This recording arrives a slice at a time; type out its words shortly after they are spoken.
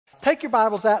Take your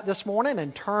Bibles out this morning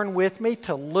and turn with me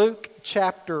to Luke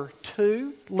chapter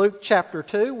 2. Luke chapter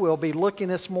 2, we'll be looking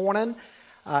this morning,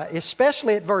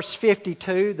 especially at verse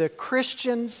 52, the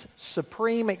Christian's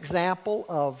supreme example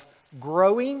of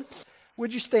growing.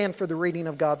 Would you stand for the reading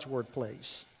of God's Word,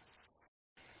 please?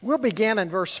 We'll begin in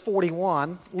verse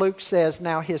 41. Luke says,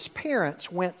 "Now his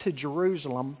parents went to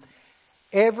Jerusalem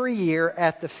every year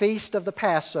at the feast of the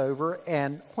Passover,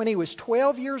 and when he was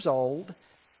 12 years old,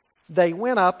 they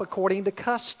went up according to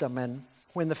custom. And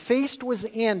when the feast was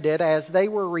ended, as they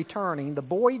were returning, the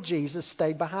boy Jesus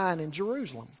stayed behind in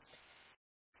Jerusalem.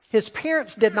 His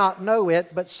parents did not know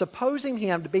it, but supposing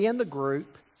him to be in the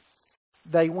group,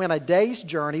 they went a day's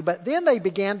journey. But then they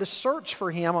began to search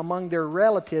for him among their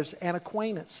relatives and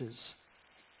acquaintances.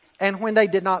 And when they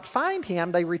did not find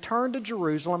him, they returned to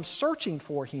Jerusalem searching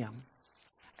for him.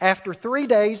 After 3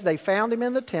 days, they found him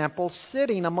in the temple,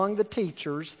 sitting among the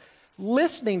teachers,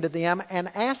 listening to them and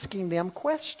asking them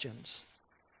questions.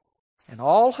 And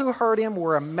all who heard him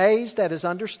were amazed at his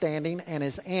understanding and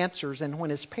his answers. And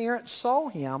when his parents saw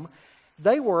him,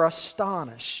 they were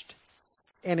astonished.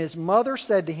 And his mother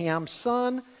said to him,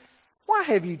 'Son, why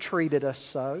have you treated us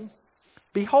so?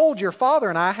 Behold, your father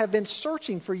and I have been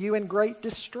searching for you in great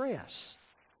distress.'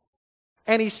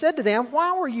 And he said to them,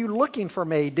 'Why were you looking for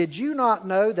me? Did you not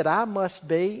know that I must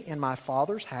be in my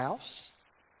Father's house?'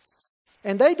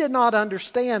 And they did not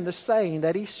understand the saying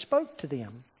that he spoke to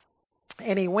them.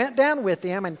 And he went down with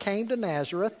them and came to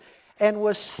Nazareth and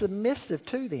was submissive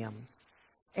to them.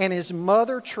 And his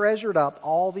mother treasured up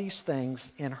all these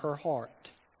things in her heart.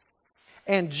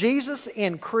 And Jesus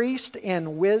increased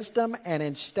in wisdom and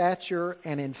in stature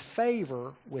and in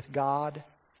favor with God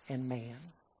and man."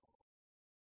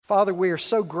 Father, we are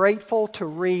so grateful to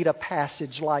read a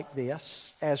passage like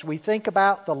this as we think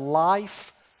about the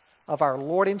life of our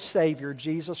Lord and Savior,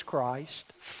 Jesus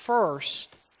Christ. First,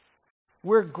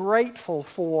 we're grateful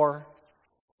for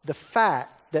the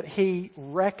fact that He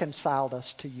reconciled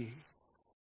us to you.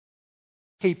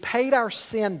 He paid our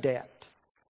sin debt,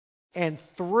 and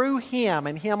through Him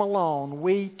and Him alone,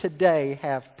 we today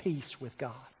have peace with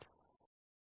God.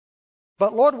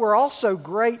 But Lord, we're also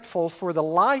grateful for the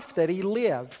life that He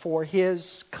lived, for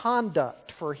His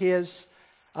conduct, for His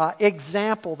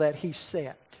example that He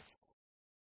set.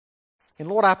 And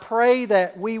Lord, I pray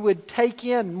that we would take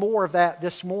in more of that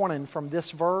this morning from this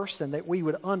verse and that we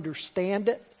would understand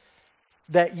it,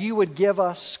 that you would give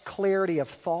us clarity of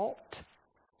thought.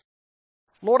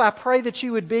 Lord, I pray that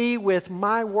you would be with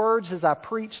my words as I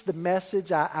preach the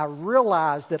message. I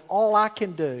realize that all I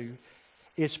can do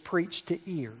is preach to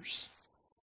ears.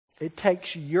 It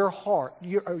takes your heart,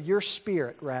 your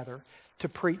spirit rather, to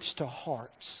preach to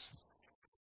hearts.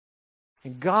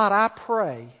 And God, I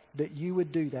pray that you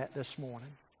would do that this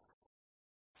morning.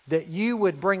 That you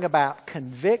would bring about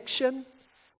conviction,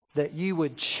 that you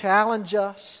would challenge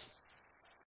us,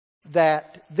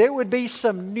 that there would be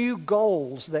some new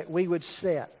goals that we would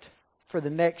set for the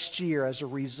next year as a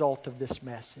result of this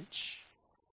message.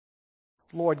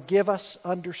 Lord, give us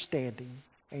understanding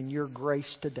and your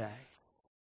grace today.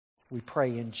 We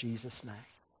pray in Jesus' name.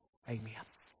 Amen.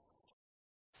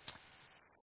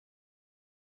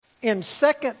 In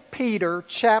 2 Peter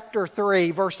chapter 3,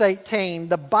 verse 18,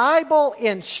 the Bible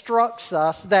instructs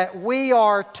us that we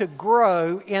are to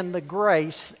grow in the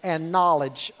grace and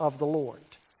knowledge of the Lord.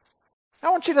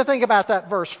 I want you to think about that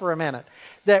verse for a minute.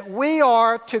 That we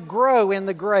are to grow in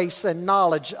the grace and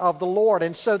knowledge of the Lord.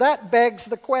 And so that begs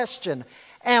the question,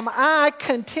 am I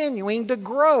continuing to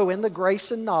grow in the grace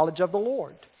and knowledge of the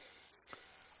Lord?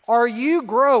 Are you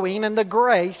growing in the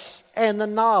grace and the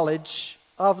knowledge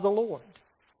of the Lord?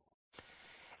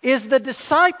 Is the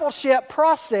discipleship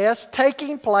process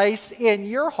taking place in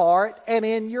your heart and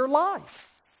in your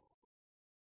life?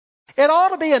 It ought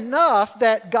to be enough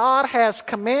that God has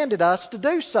commanded us to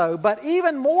do so, but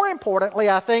even more importantly,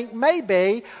 I think, may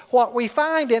be what we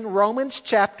find in Romans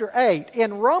chapter 8.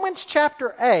 In Romans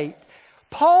chapter 8,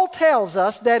 Paul tells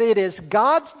us that it is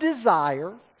God's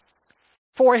desire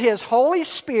for His Holy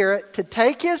Spirit to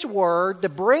take His Word, to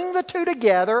bring the two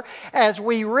together as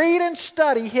we read and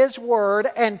study His Word,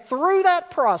 and through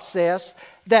that process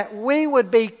that we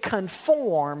would be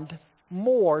conformed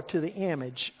more to the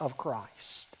image of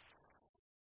Christ.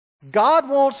 God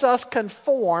wants us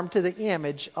conformed to the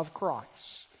image of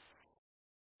Christ.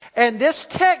 And this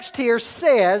text here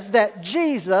says that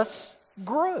Jesus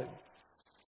grew.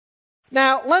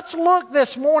 Now, let's look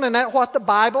this morning at what the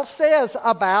Bible says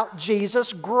about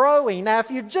Jesus growing. Now,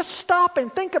 if you just stop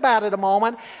and think about it a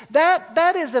moment,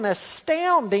 that is an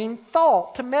astounding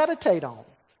thought to meditate on.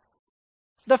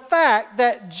 The fact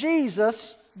that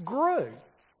Jesus grew.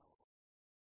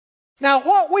 Now,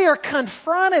 what we are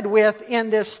confronted with in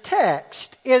this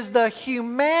text is the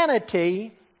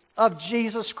humanity of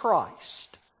Jesus Christ.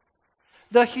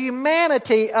 The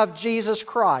humanity of Jesus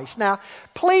Christ. Now,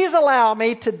 please allow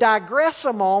me to digress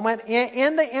a moment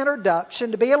in the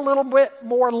introduction, to be a little bit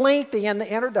more lengthy in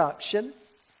the introduction.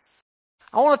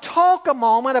 I want to talk a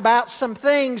moment about some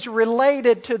things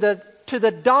related to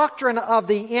the doctrine of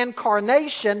the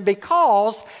incarnation,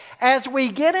 because as we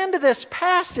get into this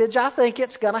passage, I think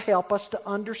it's going to help us to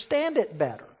understand it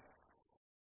better.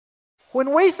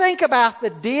 When we think about the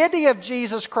deity of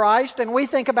Jesus Christ and we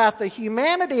think about the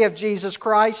humanity of Jesus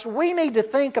Christ, we need to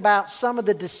think about some of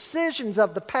the decisions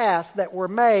of the past that were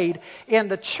made in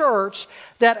the church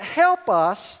that help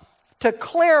us to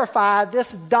clarify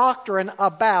this doctrine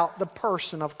about the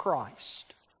person of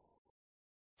Christ.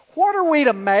 What are we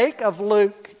to make of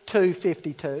Luke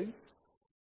 2:52?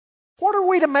 What are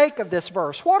we to make of this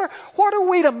verse? What are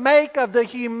we to make of the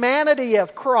humanity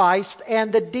of Christ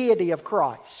and the deity of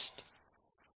Christ?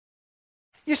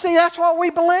 You see, that's what we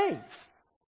believe.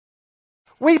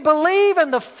 We believe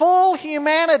in the full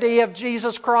humanity of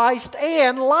Jesus Christ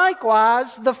and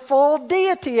likewise the full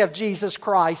deity of Jesus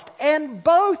Christ, and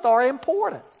both are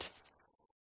important.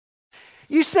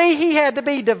 You see, He had to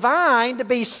be divine, to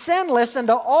be sinless, and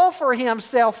to offer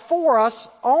Himself for us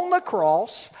on the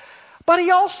cross, but He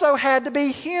also had to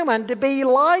be human, to be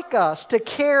like us, to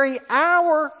carry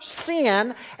our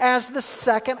sin as the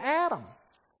second Adam.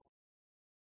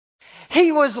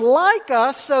 He was like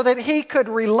us so that He could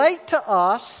relate to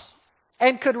us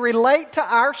and could relate to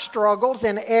our struggles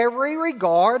in every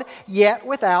regard, yet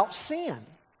without sin.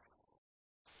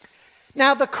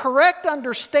 Now, the correct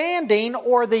understanding,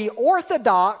 or the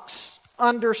orthodox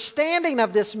understanding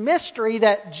of this mystery,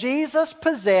 that Jesus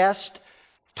possessed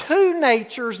two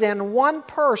natures in one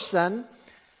person,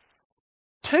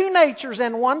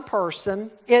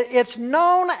 it's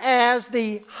known as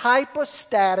the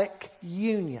hypostatic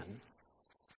union.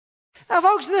 Now,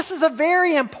 folks, this is a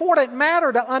very important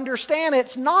matter to understand.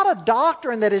 It's not a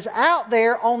doctrine that is out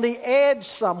there on the edge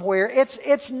somewhere.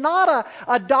 It's not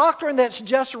a doctrine that's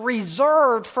just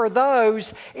reserved for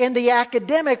those in the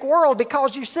academic world,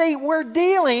 because, you see, we're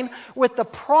dealing with the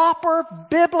proper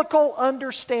biblical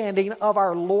understanding of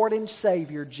our Lord and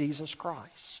Savior, Jesus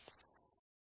Christ.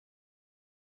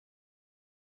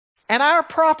 And our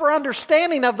proper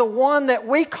understanding of the one that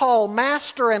we call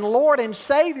Master and Lord and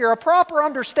Savior, a proper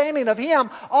understanding of Him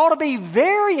ought to be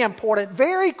very important,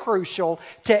 very crucial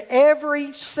to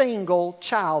every single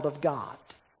child of God.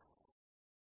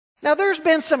 Now, there's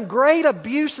been some great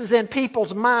abuses in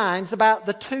people's minds about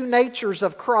the two natures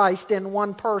of Christ in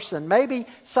one person. Maybe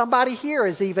somebody here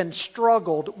has even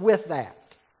struggled with that.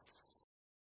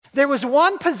 There was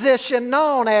one position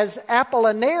known as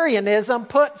Apollinarianism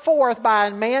put forth by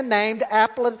a man named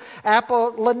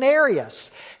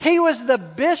Apollinarius. He was the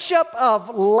bishop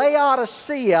of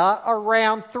Laodicea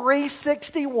around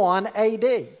 361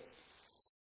 AD.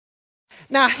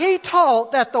 Now, he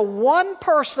taught that the one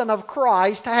person of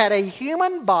Christ had a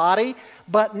human body,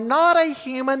 but not a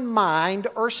human mind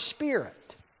or spirit.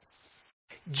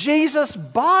 Jesus'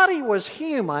 body was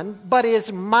human, but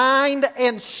His mind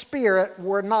and spirit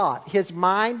were not. His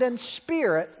mind and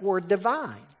spirit were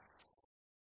divine.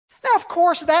 Now, of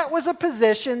course, that was a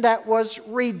position that was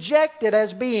rejected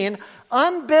as being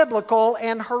unbiblical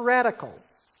and heretical.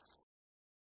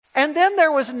 And then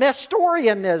there was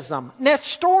Nestorianism.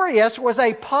 Nestorius was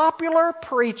a popular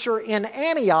preacher in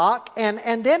Antioch,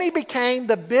 and then he became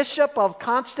the bishop of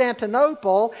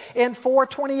Constantinople in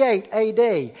 428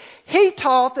 AD. He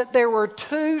taught that there were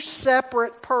two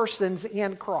separate persons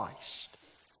in Christ.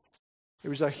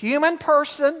 There was a human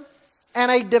person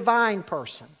and a divine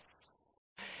person.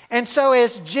 And so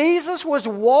as Jesus was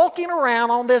walking around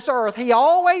on this earth, He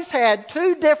always had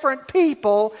two different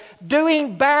people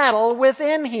doing battle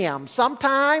within Him.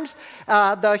 Sometimes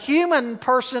the human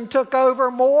person took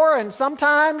over more, and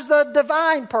sometimes the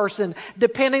divine person,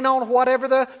 depending on whatever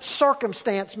the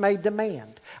circumstance may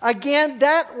demand. Again,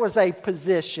 that was a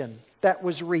position that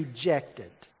was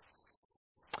rejected.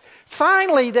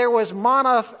 Finally, there was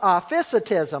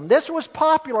monophysitism. This was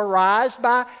popularized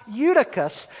by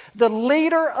Eutychus, the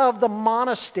leader of the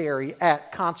monastery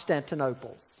at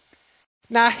Constantinople.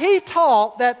 Now, he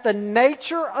taught that the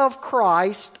nature of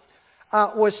Christ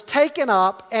was taken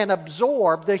up and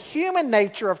absorbed. The human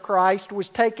nature of Christ was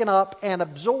taken up and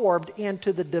absorbed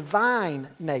into the divine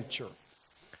nature,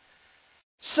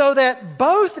 so that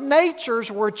both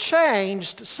natures were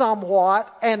changed somewhat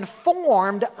and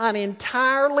formed an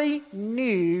entirely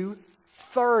new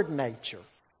third nature.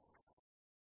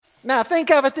 Now think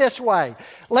of it this way.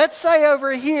 Let's say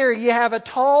over here you have a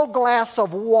tall glass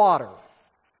of water.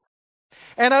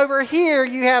 And over here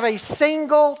you have a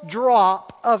single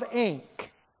drop of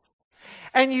ink.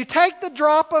 And you take the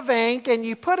drop of ink and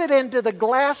you put it into the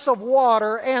glass of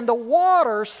water, and the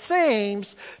water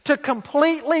seems to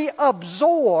completely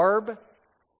absorb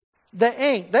the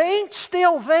ink. The ink's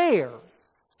still there,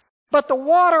 but the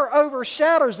water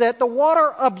overshadows it. The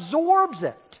water absorbs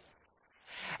it.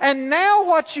 And now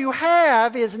what you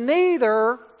have is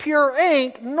neither pure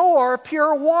ink nor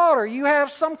pure water. You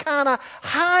have some kind of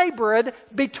hybrid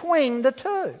between the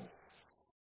two.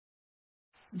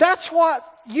 That's what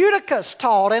Eutychus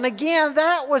taught. And again,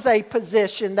 that was a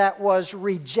position that was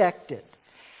rejected.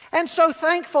 And so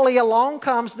thankfully along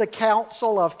comes the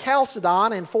Council of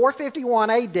Chalcedon in 451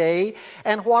 AD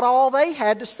and what all they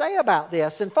had to say about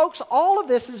this. And folks, all of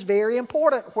this is very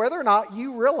important, whether or not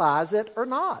you realize it or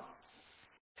not.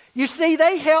 You see,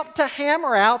 they help to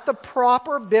hammer out the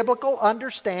proper biblical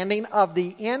understanding of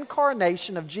the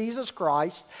incarnation of Jesus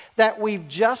Christ that we've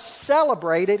just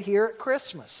celebrated here at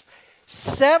Christmas.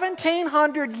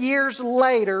 1,700 years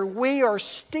later, we are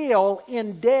still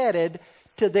indebted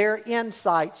to their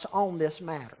insights on this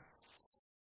matter.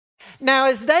 Now,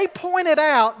 as they pointed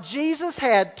out, Jesus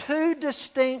had two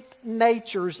distinct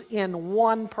natures in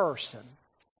one person.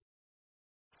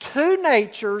 Two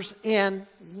natures in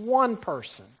one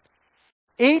person.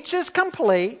 Each is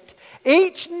complete.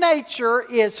 Each nature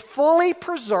is fully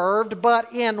preserved,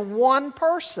 but in one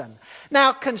person.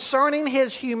 Now, concerning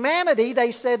his humanity,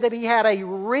 they said that he had a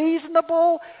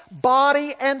reasonable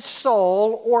body and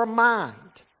soul or mind.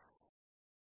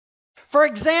 For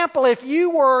example, if you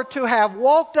were to have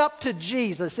walked up to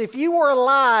Jesus, if you were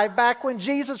alive back when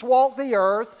Jesus walked the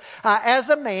earth as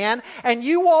a man, and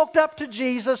you walked up to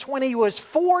Jesus when he was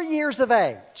 4 years of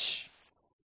age,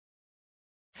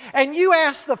 and you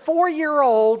asked the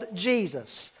 4-year-old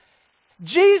Jesus,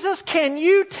 Jesus, can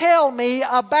you tell me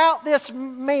about this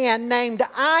man named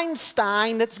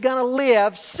Einstein that's going to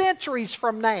live centuries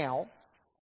from now?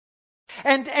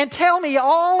 And tell me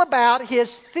all about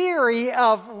his theory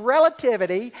of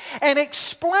relativity and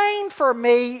explain for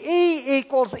me E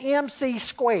equals mc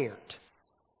squared.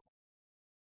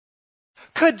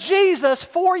 Could Jesus,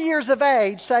 4 years of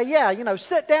age, say, yeah,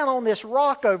 sit down on this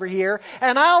rock over here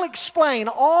and I'll explain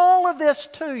all of this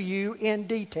to you in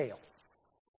detail?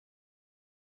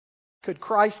 Could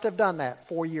Christ have done that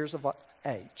 4 years of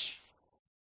age?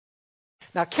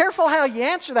 Now, careful how you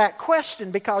answer that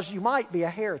question because you might be a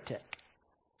heretic.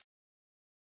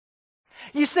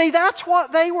 You see, that's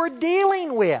what they were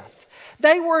dealing with.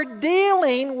 They were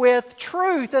dealing with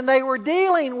truth and they were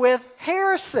dealing with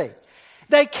heresy.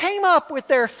 They came up with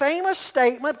their famous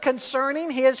statement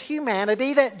concerning his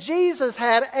humanity that Jesus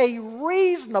had a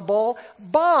reasonable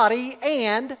body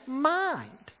and mind.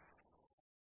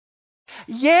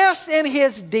 Yes, in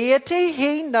his deity,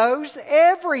 he knows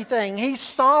everything. He's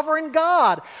sovereign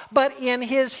God. But in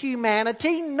his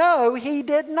humanity, no, he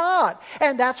did not.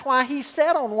 And that's why he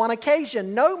said on one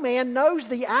occasion, no man knows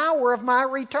the hour of my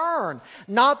return.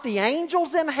 Not the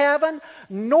angels in heaven,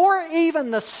 nor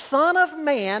even the Son of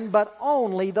Man, but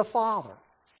only the Father.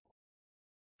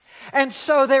 And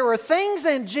so there were things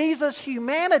in Jesus'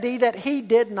 humanity that he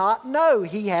did not know.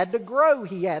 He had to grow.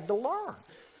 He had to learn.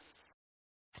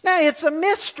 Now, it's a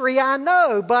mystery, I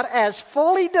know, but as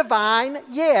fully divine,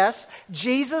 yes,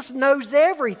 Jesus knows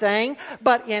everything,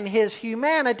 but in his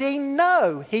humanity,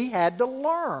 no, he had to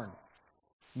learn,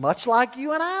 much like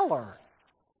you and I learn.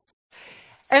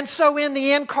 And so in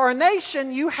the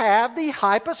incarnation, you have the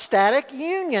hypostatic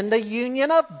union, the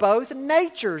union of both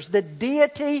natures, the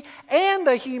deity and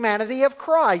the humanity of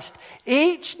Christ,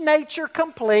 each nature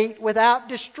complete without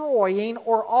destroying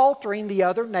or altering the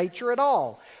other nature at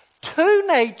all. Two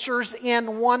natures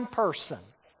in one person.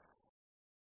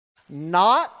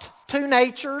 Not two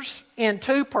natures in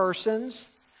two persons,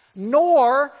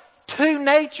 nor two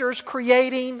natures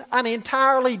creating an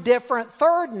entirely different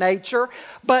third nature,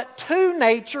 but two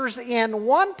natures in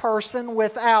one person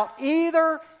without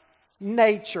either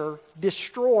nature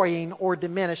destroying or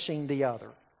diminishing the other.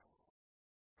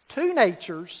 Two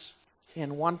natures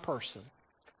in one person.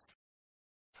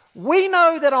 We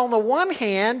know that on the one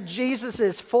hand, Jesus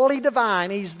is fully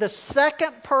divine. He's the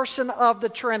second person of the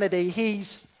Trinity.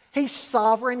 He's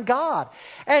sovereign God.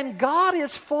 And God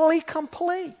is fully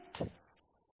complete.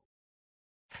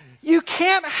 You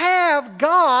can't have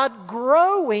God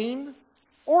growing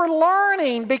or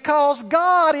learning because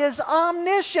God is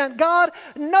omniscient. God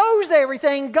knows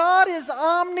everything. God is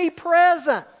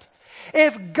omnipresent.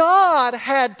 If God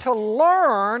had to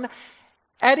learn,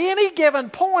 at any given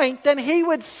point, then He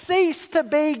would cease to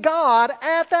be God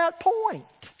at that point.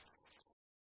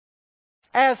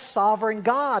 As sovereign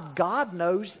God, God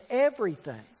knows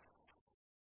everything.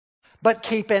 But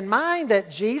keep in mind that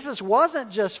Jesus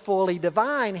wasn't just fully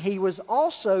divine, He was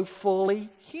also fully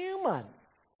human.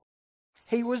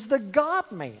 He was the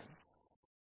God-man.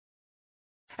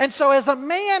 And so as a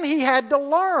man, He had to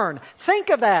learn. Think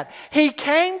of that. He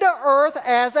came to earth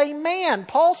as a man.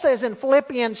 Paul says in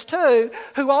Philippians 2,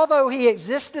 who although He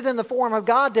existed in the form of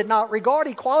God, did not regard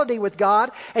equality with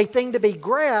God a thing to be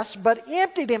grasped, but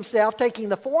emptied Himself, taking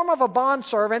the form of a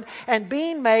bondservant and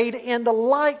being made in the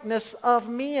likeness of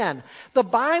men. The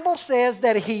Bible says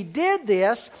that He did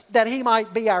this that He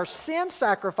might be our sin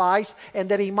sacrifice and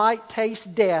that He might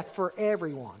taste death for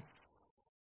everyone.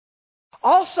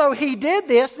 Also, He did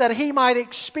this that He might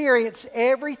experience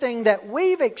everything that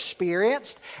we've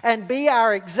experienced and be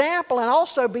our example and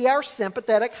also be our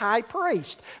sympathetic high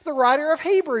priest. The writer of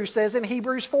Hebrews says in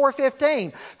Hebrews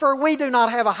 4:15, "For we do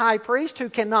not have a high priest who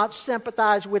cannot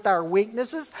sympathize with our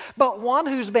weaknesses, but one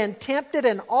who's been tempted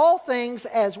in all things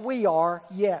as we are,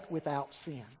 yet without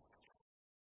sin."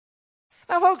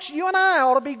 Now, folks, you and I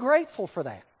ought to be grateful for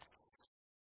that.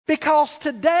 Because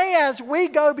today as we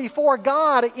go before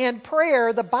God in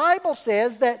prayer, the Bible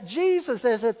says that Jesus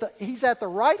is He's at the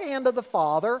right hand of the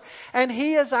Father and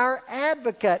He is our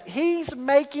advocate. He's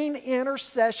making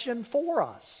intercession for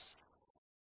us.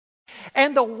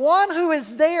 And the one who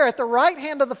is there at the right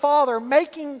hand of the Father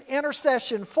making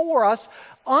intercession for us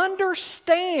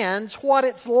understands what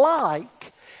it's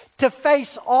like to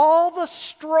face all the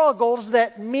struggles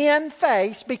that men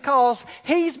face because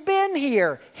He's been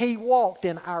here. He walked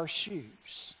in our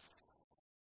shoes.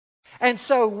 And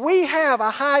so we have a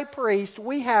high priest,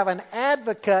 we have an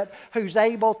advocate who's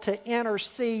able to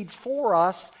intercede for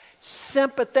us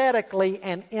sympathetically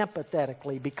and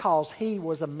empathetically because He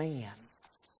was a man.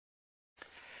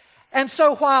 And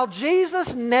so while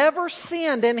Jesus never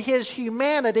sinned in His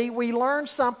humanity, we learn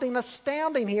something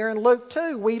astounding here in Luke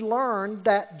 2. We learned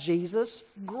that Jesus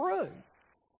grew.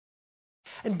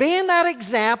 And being that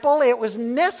example, it was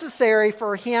necessary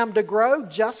for Him to grow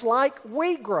just like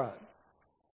we grow.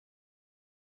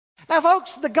 Now,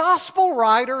 folks, the gospel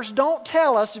writers don't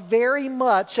tell us very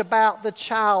much about the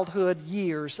childhood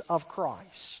years of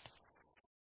Christ.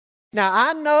 Now,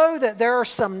 I know that there are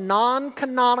some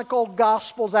non-canonical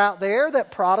gospels out there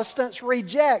that Protestants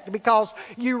reject because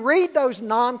you read those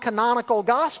non-canonical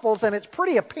gospels and it's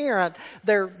pretty apparent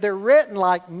they're written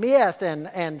like myth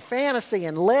and fantasy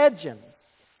and legend.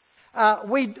 They're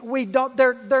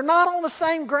not on the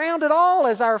same ground at all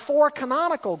as our four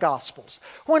canonical gospels.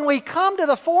 When we come to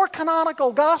the four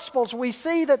canonical gospels, we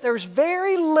see that there's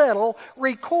very little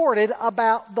recorded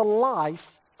about the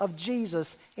life of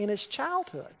Jesus in His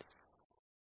childhood.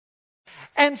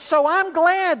 And so I'm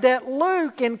glad that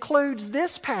Luke includes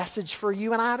this passage for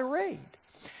you and I to read.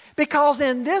 Because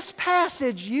in this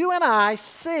passage, you and I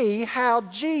see how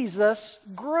Jesus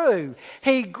grew.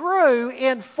 He grew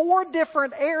in four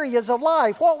different areas of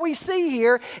life. What we see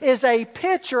here is a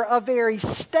picture of very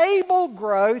stable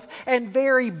growth and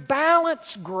very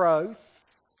balanced growth.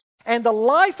 And the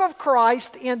life of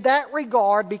Christ in that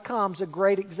regard becomes a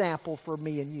great example for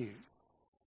me and you.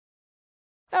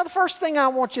 Now, the first thing I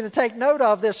want you to take note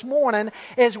of this morning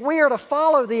is we are to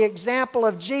follow the example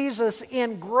of Jesus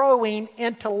in growing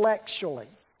intellectually.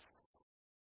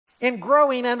 In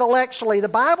growing intellectually. The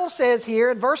Bible says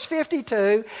here in verse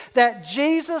 52 that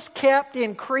Jesus kept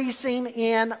increasing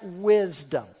in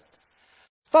wisdom.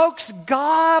 Folks,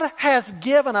 God has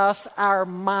given us our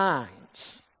minds.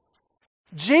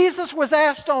 Jesus was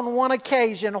asked on one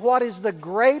occasion, what is the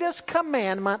greatest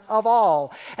commandment of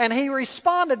all? And He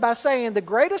responded by saying, the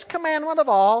greatest commandment of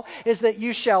all is that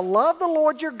you shall love the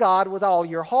Lord your God with all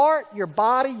your heart, your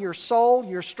body, your soul,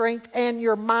 your strength, and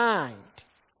your mind.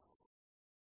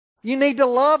 You need to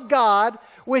love God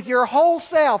with your whole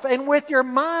self and with your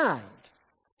mind.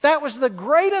 That was the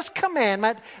greatest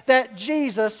commandment that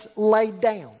Jesus laid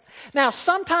down. Now,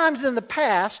 sometimes in the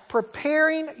past,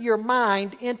 preparing your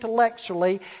mind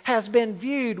intellectually has been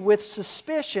viewed with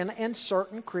suspicion in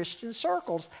certain Christian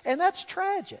circles, and that's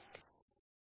tragic.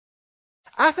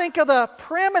 I think of the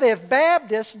primitive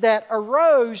Baptists that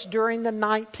arose during the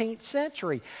 19th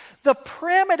century. The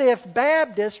primitive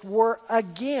Baptists were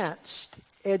against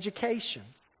education,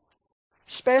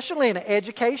 especially in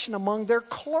education among their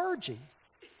clergy.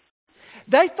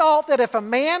 They thought that if a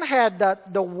man had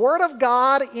the Word of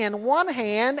God in one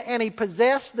hand and he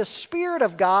possessed the Spirit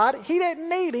of God, he didn't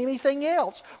need anything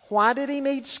else. Why did he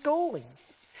need schooling?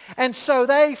 And so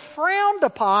they frowned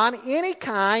upon any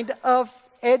kind of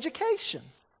education.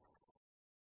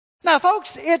 Now,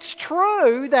 folks, it's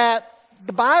true that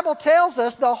the Bible tells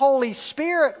us the Holy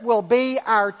Spirit will be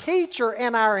our teacher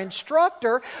and our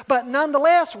instructor, but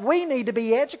nonetheless, we need to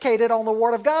be educated on the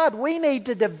Word of God. We need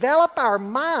to develop our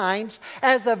minds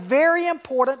as a very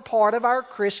important part of our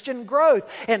Christian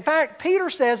growth. In fact,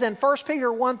 Peter says in 1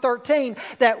 Peter 1:13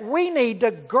 that we need to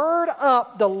gird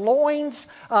up the loins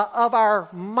of our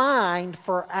mind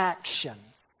for action.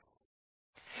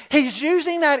 He's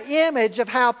using that image of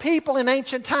how people in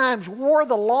ancient times wore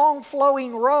the long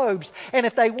flowing robes. And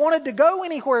if they wanted to go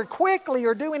anywhere quickly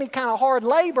or do any kind of hard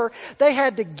labor, they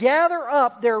had to gather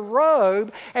up their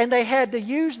robe and they had to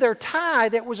use their tie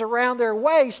that was around their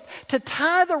waist to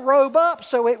tie the robe up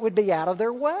so it would be out of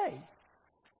their way.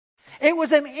 It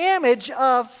was an image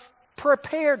of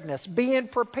preparedness, being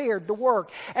prepared to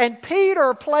work. And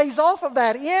Peter plays off of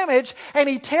that image and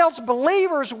he tells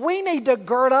believers we need to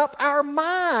gird up our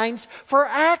minds for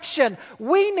action.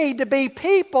 We need to be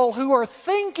people who are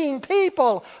thinking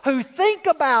people, who think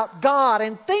about God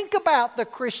and think about the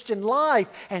Christian life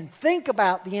and think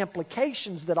about the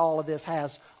implications that all of this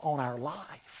has on our life.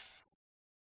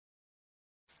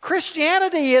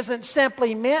 Christianity isn't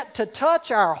simply meant to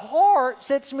touch our hearts,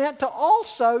 it's meant to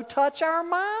also touch our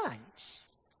minds.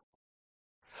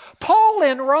 Paul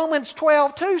in Romans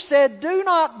 12:2 said, "Do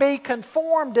not be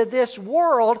conformed to this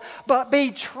world, but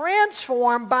be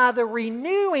transformed by the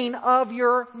renewing of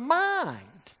your mind."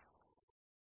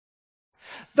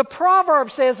 The proverb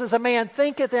says, "As a man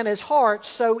thinketh in his heart,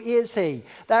 so is he."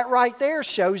 That right there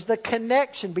shows the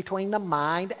connection between the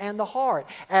mind and the heart.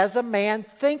 As a man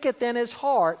thinketh in his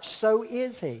heart, so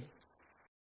is he.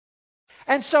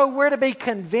 And so we're to be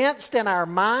convinced in our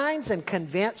minds and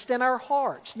convinced in our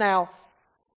hearts. Now,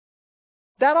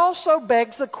 that also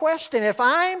begs the question, if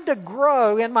I'm to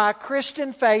grow in my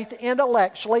Christian faith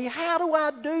intellectually, how do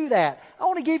I do that? I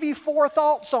want to give you 4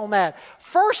 thoughts on that.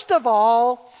 First of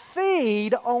all,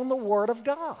 feed on the Word of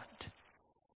God.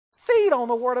 Feed on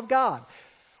the Word of God.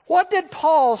 What did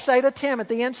Paul say to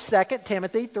Timothy in 2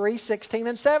 Timothy 3:16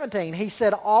 and 17? He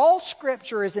said, "All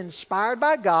Scripture is inspired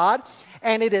by God,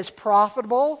 and it is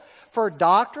profitable for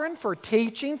doctrine, for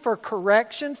teaching, for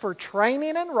correction, for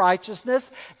training in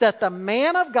righteousness, that the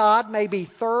man of God may be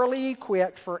thoroughly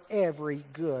equipped for every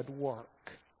good work."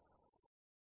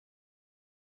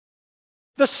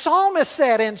 The psalmist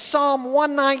said in Psalm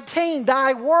 119,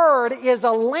 "Thy word is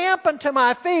a lamp unto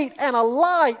my feet and a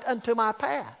light unto my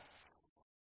path."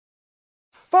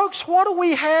 Folks, what do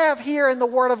we have here in the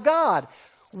Word of God?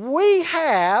 We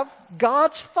have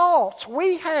God's thoughts.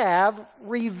 We have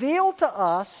revealed to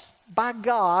us by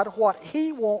God what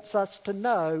He wants us to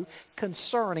know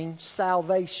concerning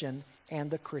salvation and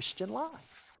the Christian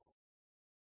life.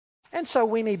 And so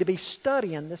we need to be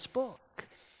studying this book.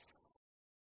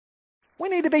 We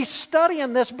need to be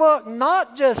studying this book,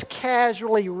 not just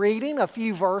casually reading a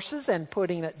few verses and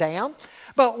putting it down,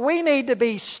 but we need to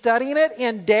be studying it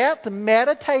in depth,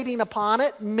 meditating upon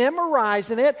it,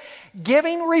 memorizing it,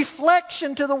 giving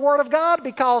reflection to the Word of God,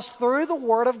 because through the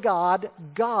Word of God,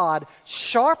 God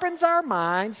sharpens our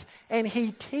minds and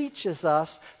He teaches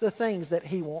us the things that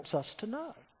He wants us to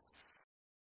know.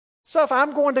 So if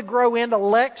I'm going to grow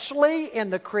intellectually in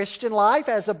the Christian life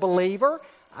as a believer,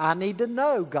 I need to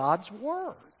know God's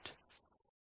Word.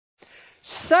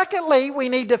 Secondly, we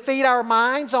need to feed our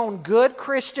minds on good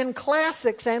Christian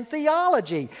classics and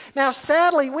theology. Now,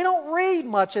 sadly, we don't read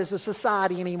much as a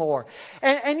society anymore.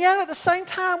 And yet, at the same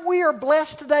time, we are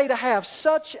blessed today to have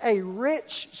such a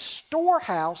rich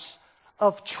storehouse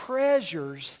of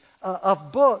treasures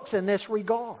of books in this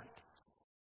regard.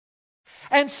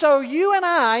 And so you and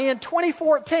I in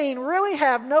 2014 really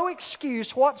have no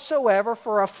excuse whatsoever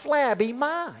for a flabby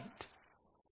mind.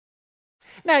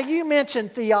 Now, you mention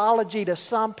theology to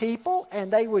some people,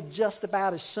 and they would just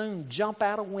about as soon jump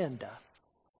out a window.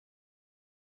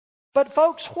 But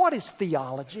folks, what is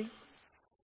theology?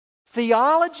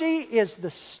 Theology is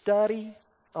the study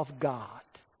of God.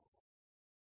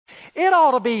 It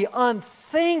ought to be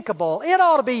unthinkable, it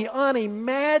ought to be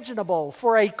unimaginable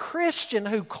for a Christian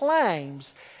who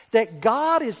claims that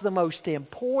God is the most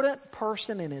important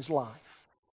person in his life.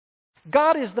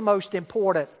 God is the most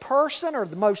important person or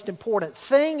the most important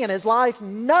thing in his life.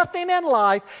 Nothing in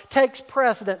life takes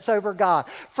precedence over God.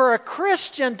 For a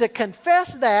Christian to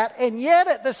confess that and yet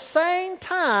at the same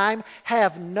time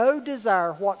have no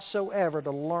desire whatsoever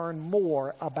to learn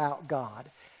more about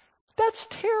God, that's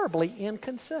terribly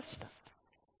inconsistent.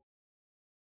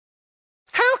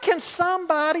 How can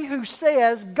somebody who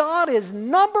says God is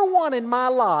number one in my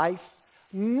life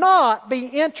not be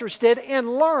interested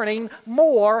in learning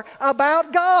more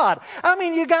about God? I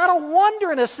mean, you got to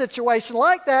wonder in a situation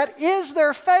like that, is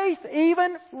their faith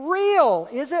even real?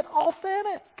 Is it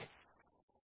authentic?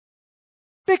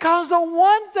 Because the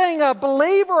one thing a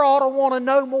believer ought to want to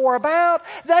know more about,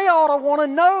 they ought to want to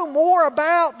know more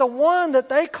about the one that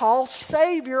they call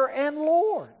Savior and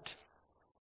Lord.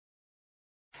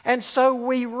 And so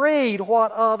we read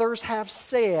what others have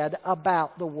said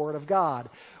about the Word of God.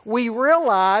 We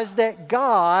realize that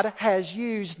God has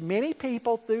used many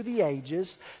people through the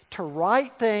ages to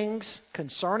write things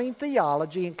concerning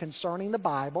theology and concerning the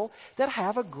Bible that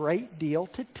have a great deal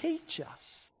to teach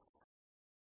us.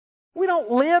 We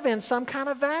don't live in some kind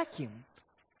of vacuum.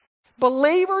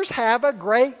 Believers have a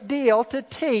great deal to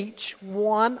teach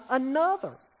one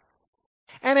another.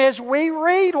 And as we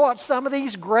read what some of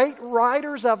these great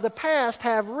writers of the past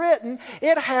have written,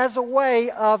 it has a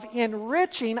way of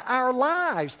enriching our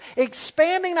lives,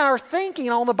 expanding our thinking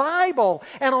on the Bible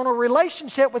and on a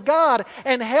relationship with God,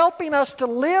 and helping us to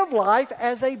live life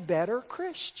as a better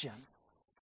Christian.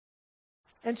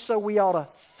 And so we ought to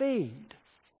feed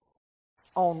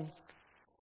on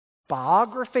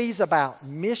biographies about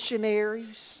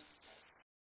missionaries,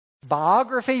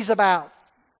 biographies about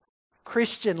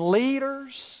Christian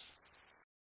leaders,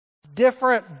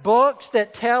 different books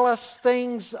that tell us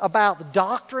things about the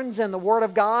doctrines in the Word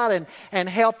of God and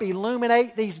help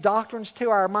illuminate these doctrines to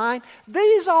our mind.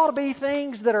 These ought to be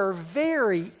things that are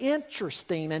very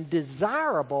interesting and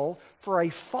desirable for a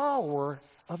follower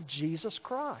of Jesus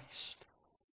Christ.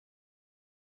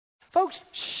 Folks,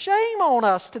 shame on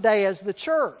us today as the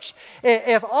church.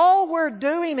 If all we're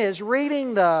doing is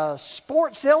reading the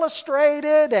Sports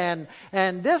Illustrated and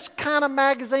this kind of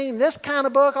magazine, this kind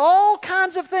of book, all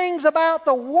kinds of things about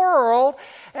the world,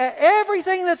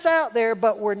 everything that's out there,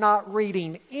 but we're not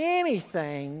reading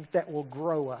anything that will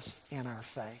grow us in our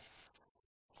faith.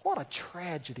 What a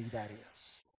tragedy that is.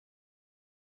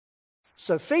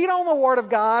 So feed on the Word of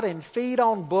God and feed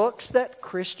on books that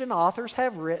Christian authors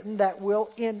have written that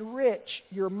will enrich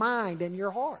your mind and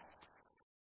your heart.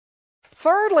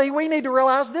 Thirdly, we need to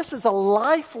realize this is a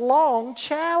lifelong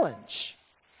challenge.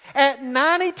 At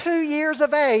 92 years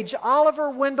of age, Oliver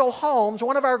Wendell Holmes,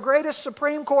 one of our greatest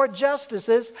Supreme Court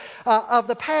justices of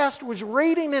the past, was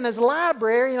reading in his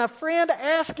library, and a friend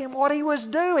asked him what he was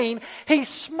doing. He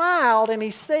smiled and he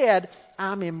said,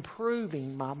 "I'm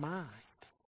improving my mind."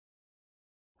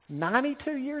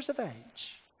 92 years of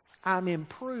age, I'm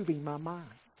improving my mind.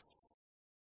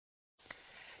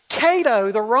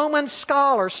 Cato, the Roman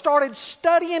scholar, started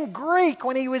studying Greek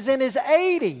when he was in his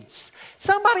 80s.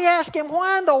 Somebody asked him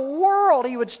why in the world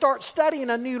he would start studying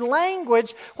a new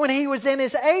language when he was in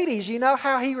his 80s. You know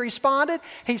how he responded?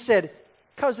 He said,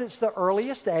 "Because it's the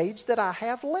earliest age that I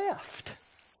have left."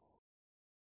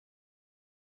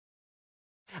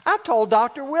 I've told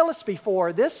Dr. Willis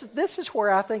before, this is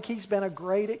where I think he's been a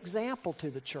great example to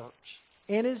the church.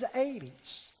 In his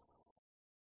 80s.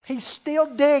 He's still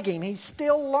digging. He's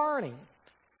still learning.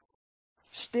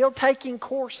 Still taking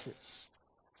courses.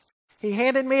 He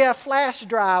handed me a flash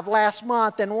drive last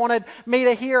month and wanted me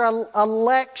to hear a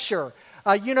lecture.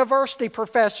 A university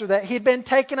professor that he'd been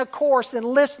taking a course and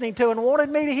listening to and wanted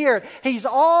me to hear it. He's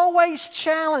always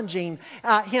challenging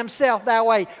himself that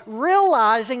way,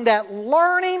 realizing that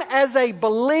learning as a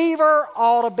believer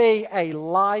ought to be a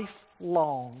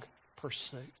lifelong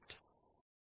pursuit.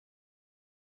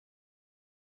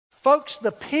 Folks,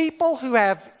 the people who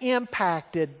have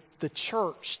impacted the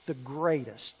church the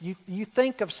greatest, you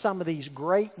think of some of these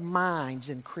great minds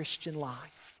in Christian life.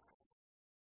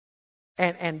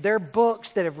 And their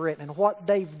books that have written and what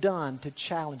they've done to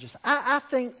challenge us. I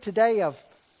think today of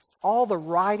all the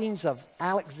writings of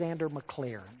Alexander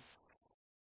Maclaren.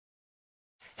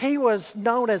 He was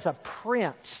known as a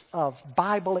prince of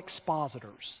Bible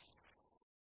expositors.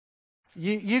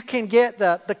 You can get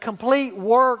the complete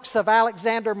works of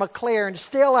Alexander Maclaren,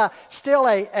 still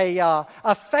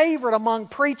a favorite among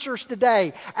preachers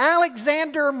today.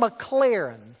 Alexander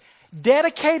Maclaren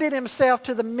dedicated himself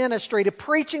to the ministry, to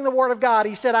preaching the Word of God.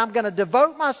 He said, "I'm going to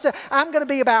devote myself, I'm going to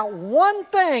be about one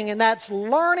thing, and that's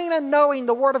learning and knowing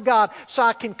the Word of God so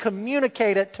I can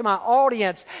communicate it to my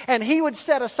audience." And he would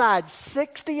set aside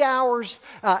 60 hours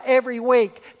every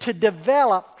week to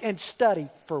develop and study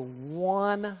for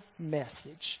one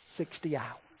message, 60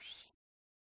 hours.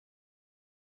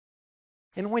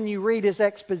 And when you read his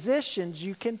expositions,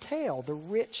 you can tell the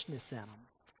richness in them.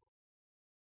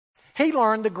 He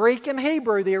learned the Greek and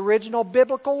Hebrew, the original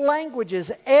biblical languages.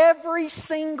 Every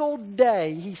single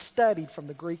day he studied from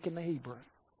the Greek and the Hebrew.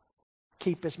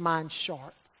 Keep his mind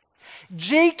sharp.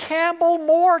 G. Campbell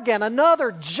Morgan,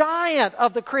 another giant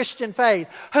of the Christian faith,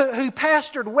 who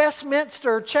pastored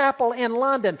Westminster Chapel in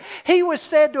London. He was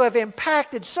said to have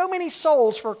impacted so many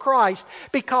souls for Christ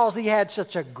because he had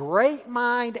such a great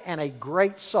mind and a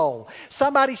great soul.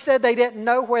 Somebody said they didn't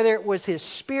know whether it was his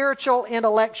spiritual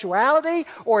intellectuality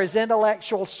or his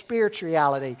intellectual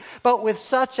spirituality. But with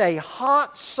such a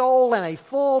hot soul and a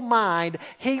full mind,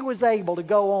 he was able to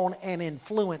go on and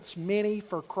influence many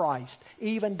for Christ,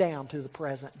 even down to the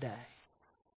present day.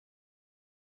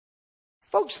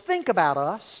 Folks, think about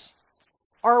us.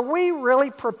 Are we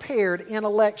really prepared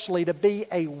intellectually to be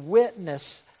a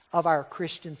witness of our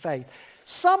Christian faith?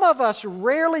 Some of us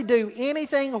rarely do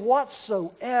anything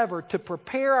whatsoever to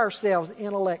prepare ourselves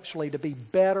intellectually to be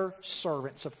better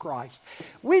servants of Christ.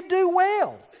 We do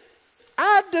well.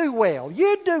 I do well.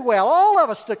 You do well. All of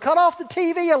us to cut off the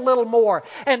TV a little more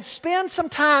and spend some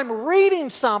time reading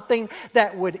something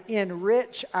that would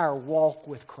enrich our walk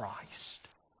with Christ.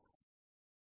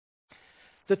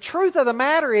 The truth of the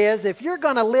matter is, if you're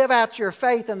going to live out your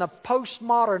faith in the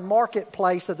postmodern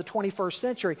marketplace of the 21st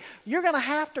century, you're going to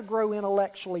have to grow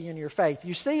intellectually in your faith.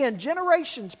 You see, in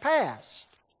generations past,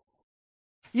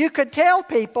 you could tell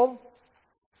people,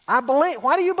 I believe.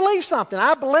 Why do you believe something?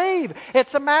 I believe.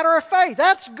 It's a matter of faith.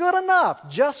 That's good enough.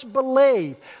 Just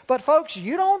believe. But folks,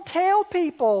 you don't tell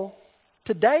people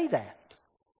today that.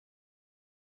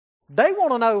 They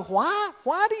want to know why.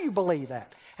 Why do you believe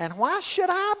that? And why should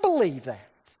I believe that?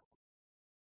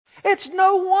 It's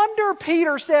no wonder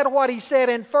Peter said what he said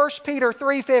in 1 Peter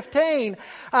 3:15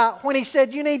 when he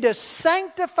said you need to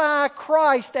sanctify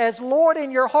Christ as Lord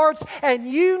in your hearts, and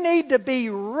you need to be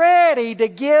ready to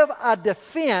give a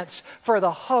defense for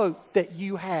the hope that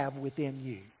you have within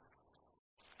you.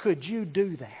 Could you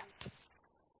do that?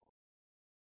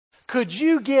 Could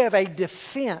you give a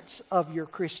defense of your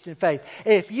Christian faith?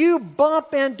 If you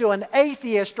bump into an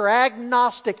atheist or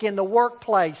agnostic in the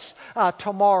workplace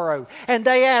tomorrow and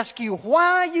they ask you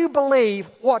why you believe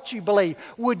what you believe,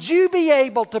 would you be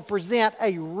able to present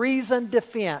a reasoned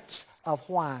defense of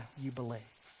why you believe?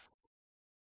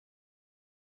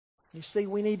 You see,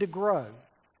 we need to grow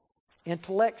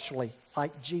intellectually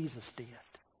like Jesus did.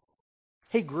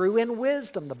 He grew in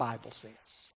wisdom, the Bible says.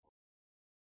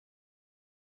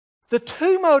 The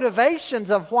two motivations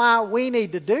of why we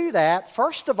need to do that,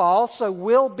 first of all, so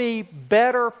we'll be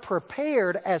better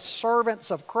prepared as servants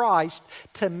of Christ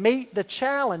to meet the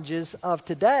challenges of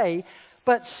today.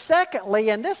 But secondly,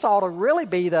 and this ought to really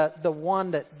be the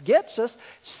one that gets us,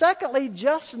 secondly,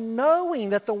 just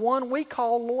knowing that the one we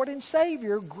call Lord and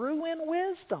Savior grew in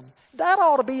wisdom. That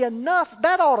ought to be enough.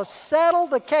 That ought to settle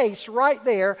the case right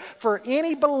there for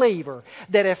any believer,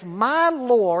 that if my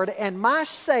Lord and my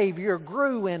Savior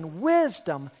grew in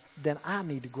wisdom, then I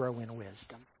need to grow in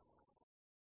wisdom.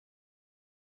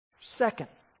 Second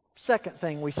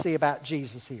thing we see about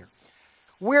Jesus here.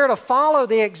 We're to follow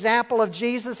the example of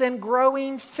Jesus in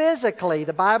growing physically.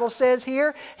 The Bible says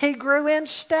here, He grew in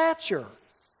stature.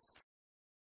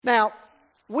 Now,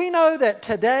 we know that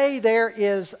today there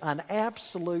is an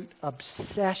absolute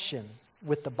obsession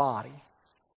with the body.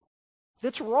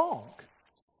 That's wrong.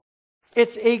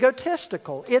 It's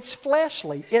egotistical. It's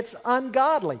fleshly. It's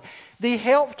ungodly. The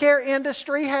healthcare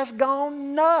industry has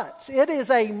gone nuts. It is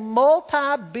a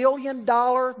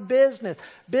multi-billion-dollar business.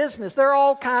 There are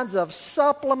all kinds of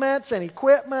supplements and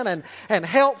equipment and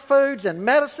health foods and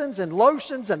medicines and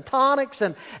lotions and tonics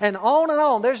and on and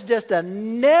on. There's just a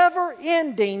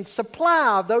never-ending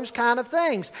supply of those kind of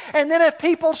things. And then if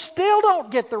people still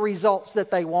don't get the results that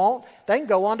they want, they can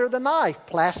go under the knife.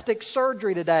 Plastic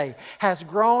surgery today has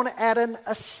grown at an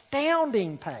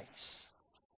astounding pace.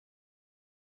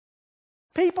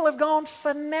 People have gone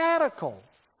fanatical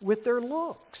with their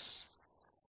looks.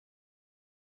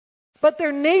 But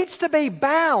there needs to be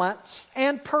balance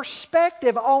and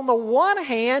perspective. On the one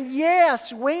hand,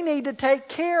 yes, we need to take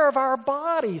care of our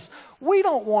bodies. We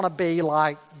don't want to be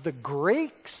like the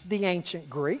Greeks, the ancient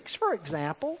Greeks, for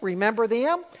example. Remember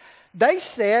them? They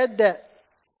said that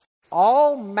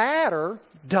all matter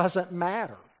doesn't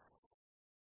matter.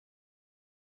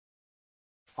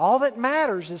 All that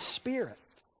matters is spirit.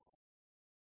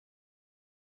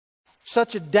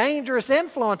 Such a dangerous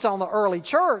influence on the early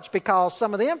church because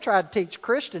some of them tried to teach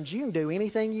Christians you can do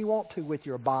anything you want to with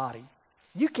your body.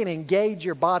 You can engage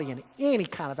your body in any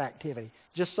kind of activity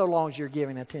just so long as you're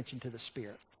giving attention to the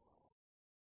Spirit.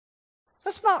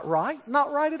 That's not right.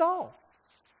 Not right at all.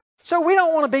 So we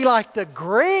don't want to be like the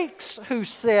Greeks who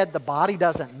said the body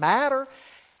doesn't matter.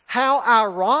 How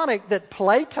ironic that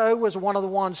Plato was one of the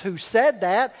ones who said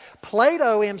that.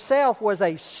 Plato himself was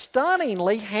a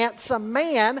stunningly handsome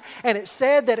man, and it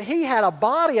said that he had a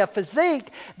body, a physique,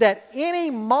 that any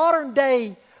modern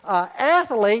day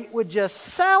athlete would just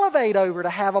salivate over to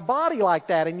have a body like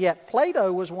that. And yet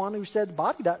Plato was one who said the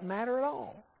body doesn't matter at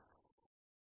all.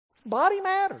 Body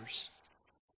matters.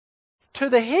 To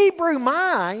the Hebrew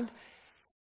mind,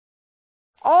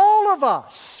 all of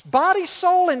us, body,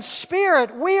 soul, and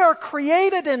spirit, we are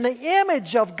created in the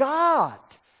image of God.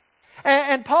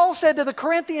 And Paul said to the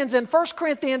Corinthians in 1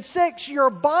 Corinthians 6,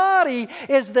 your body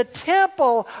is the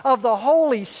temple of the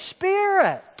Holy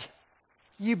Spirit.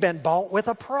 You've been bought with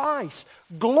a price.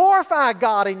 Glorify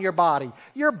God in your body.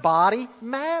 Your body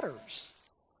matters.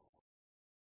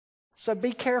 So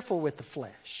be careful with the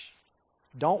flesh.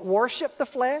 Don't worship the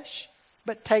flesh,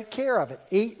 but take care of it.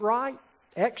 Eat right.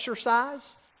 Exercise.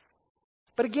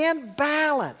 But again,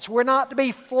 balance. We're not to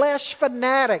be flesh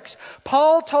fanatics.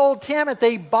 Paul told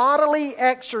Timothy, bodily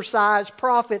exercise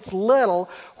profits little,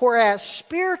 whereas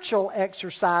spiritual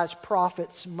exercise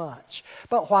profits much.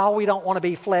 But while we don't want to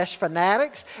be flesh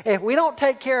fanatics, if we don't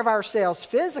take care of ourselves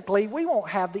physically, we won't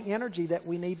have the energy that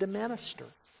we need to minister.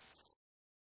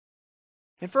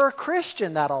 And for a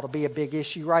Christian, that ought to be a big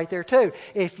issue right there too.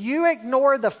 If you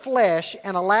ignore the flesh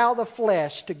and allow the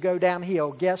flesh to go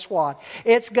downhill, guess what?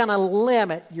 It's going to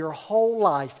limit your whole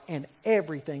life and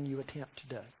everything you attempt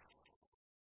to do.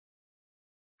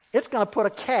 It's going to put a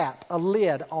cap, a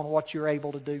lid on what you're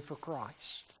able to do for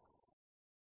Christ.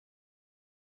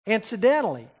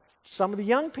 Incidentally, some of the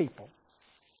young people,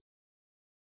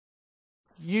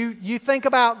 You think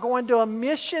about going to a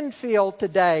mission field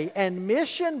today, and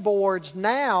mission boards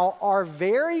now are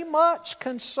very much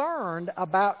concerned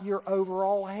about your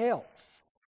overall health.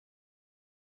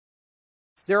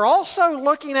 They're also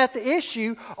looking at the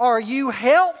issue, are you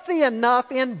healthy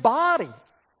enough in body?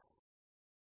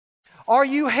 Are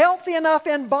you healthy enough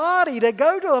in body to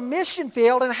go to a mission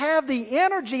field and have the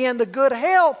energy and the good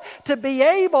health to be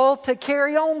able to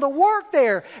carry on the work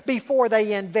there before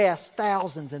they invest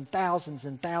thousands and thousands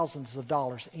and thousands of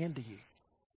dollars into you?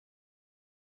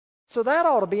 So that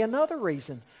ought to be another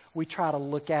reason we try to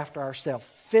look after ourselves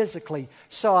physically,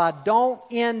 so I don't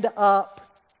end up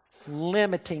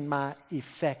limiting my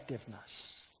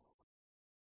effectiveness.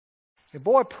 And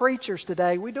boy, preachers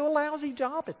today, we do a lousy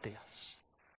job at this.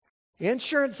 The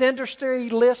insurance industry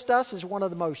lists us as one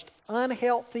of the most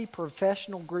unhealthy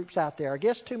professional groups out there. I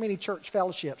guess too many church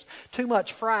fellowships, too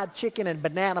much fried chicken and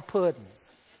banana pudding.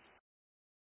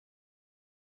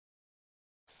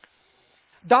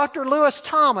 Dr. Lewis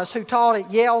Thomas, who taught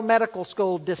at Yale Medical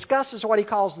School, discusses what he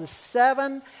calls the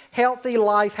 7 healthy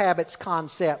life habits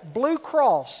concept. Blue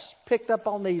Cross picked up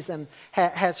on these and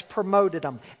has promoted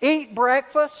them. Eat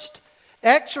breakfast,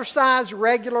 exercise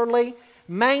regularly,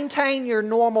 maintain your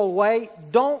normal weight,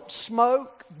 don't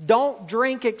smoke, don't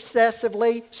drink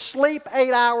excessively, sleep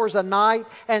 8 hours a night,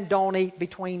 and don't eat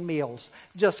between meals.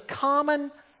 Just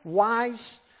common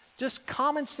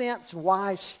sense,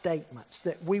 wise statements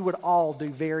that we would all do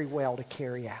very well to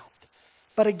carry out.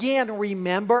 But again,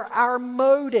 remember our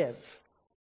motive.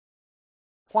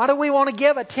 Why do we want to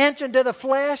give attention to the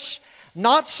flesh?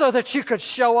 Not so that you could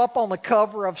show up on the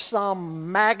cover of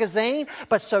some magazine,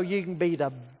 but so you can be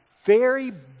the very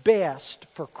best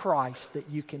for Christ that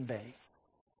you can be.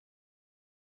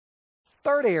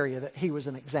 Third area that he was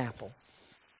an example.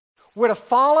 We're to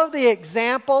follow the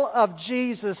example of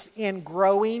Jesus in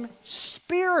growing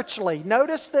spiritually.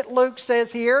 Notice that Luke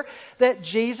says here that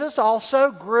Jesus also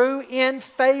grew in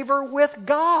favor with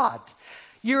God.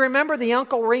 You remember the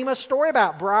Uncle Remus story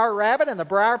about Brer Rabbit and the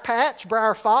Briar Patch?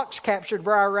 Brer Fox captured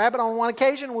Brer Rabbit on one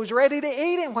occasion and was ready to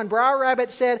eat him when Brer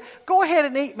Rabbit said, "Go ahead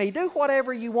and eat me. Do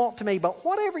whatever you want to me. But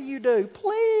whatever you do,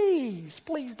 please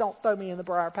don't throw me in the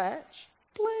Briar Patch.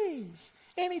 Please.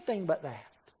 Anything but that."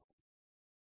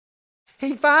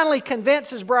 He finally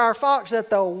convinces Brer Fox that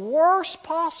the worst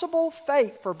possible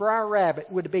fate for Brer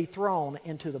Rabbit would be thrown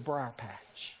into the Briar Patch.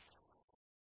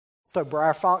 So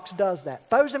Brer Fox does that.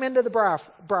 Throws him into the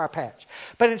briar patch.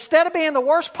 But instead of being the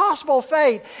worst possible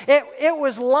fate, it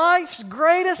was life's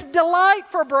greatest delight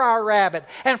for Brer Rabbit.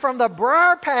 And from the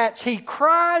briar patch, he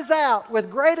cries out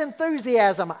with great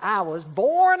enthusiasm, "I was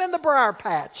born in the briar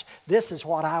patch. This is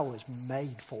what I was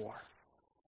made for."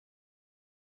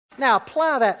 Now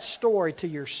apply that story to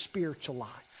your spiritual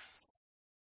life.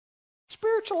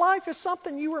 Spiritual life is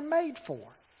something you were made for.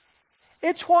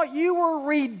 It's what you were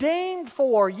redeemed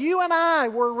for. You and I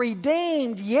were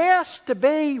redeemed, yes, to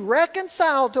be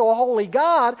reconciled to a holy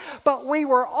God, but we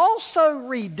were also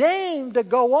redeemed to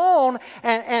go on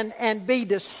and be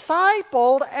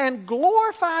discipled and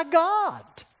glorify God.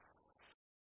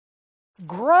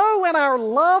 Grow in our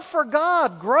love for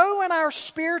God. Grow in our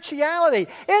spirituality.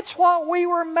 It's what we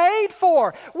were made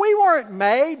for. We weren't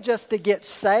made just to get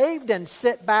saved and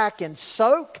sit back and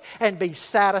soak and be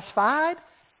satisfied.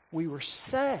 We were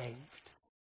saved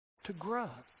to grow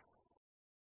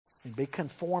and be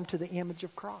conformed to the image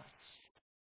of Christ.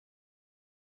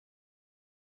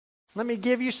 Let me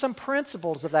give you some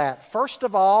principles of that. First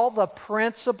of all, the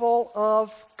principle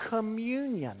of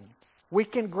communion. We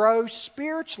can grow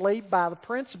spiritually by the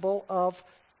principle of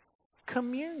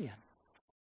communion.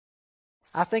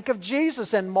 I think of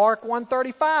Jesus in Mark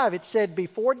 1:35. It said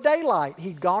before daylight,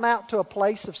 He'd gone out to a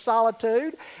place of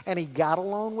solitude and He got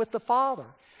alone with the Father.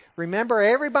 Remember,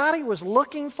 everybody was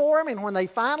looking for Him, and when they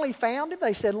finally found Him,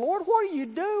 they said, "Lord, what are you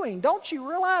doing? Don't you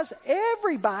realize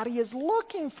everybody is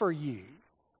looking for you?"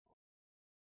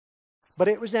 But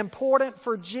it was important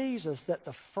for Jesus that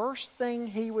the first thing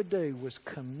He would do was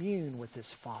commune with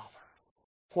His Father.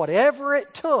 Whatever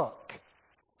it took,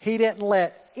 He didn't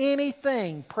let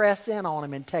anything press in on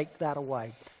Him and take that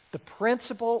away. The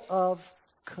principle of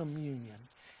communion.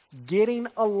 Getting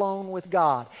alone with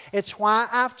God. It's why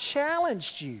I've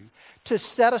challenged you to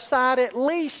set aside at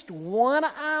least 1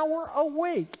 hour a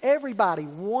week. Everybody,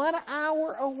 1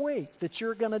 hour a week that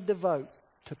you're going to devote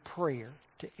to prayer,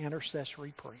 to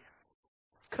intercessory prayer.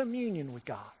 Communion with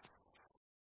God.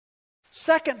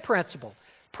 Second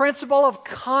principle of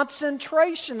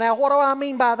concentration. Now, what do I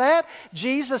mean by that?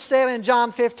 Jesus said in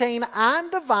John 15, "I'm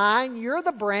the vine, you're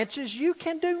the branches, you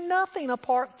can do nothing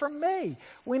apart from me."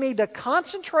 We need to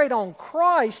concentrate on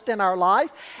Christ in our life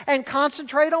and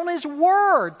concentrate on His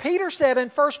Word. Peter said in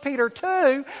 1 Peter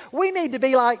 2, we need to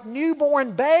be like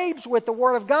newborn babes with the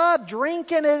Word of God,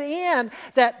 drinking it in,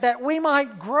 that we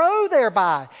might grow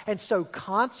thereby. And so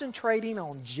concentrating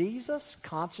on Jesus,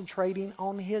 concentrating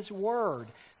on His Word,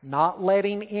 not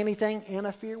letting anything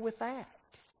interfere with that.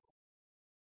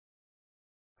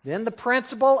 Then the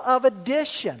principle of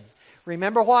addition.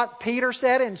 Remember what Peter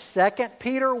said in 2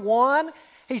 Peter 1?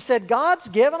 He said, God's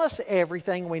given us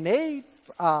everything we need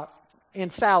in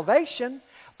salvation,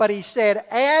 but He said,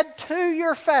 add to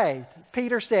your faith.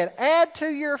 Peter said, add to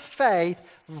your faith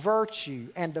virtue,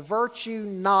 and to virtue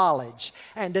knowledge,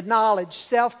 and to knowledge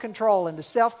self-control, and to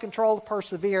self-control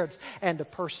perseverance, and to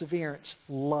perseverance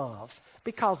love.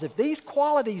 Because if these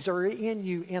qualities are in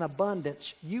you in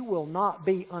abundance, you will not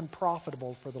be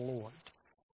unprofitable for the Lord.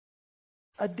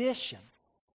 Addition.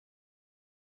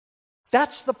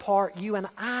 That's the part you and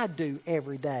I do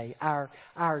every day.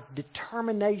 Our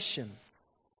determination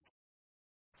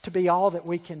to be all that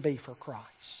we can be for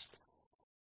Christ.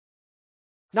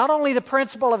 Not only the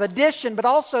principle of addition, but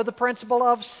also the principle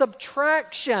of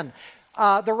subtraction.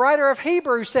 The writer of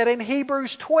Hebrews said in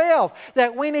Hebrews 12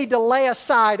 that we need to lay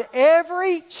aside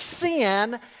every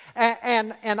sin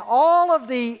and all of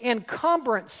the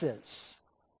encumbrances.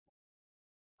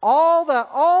 All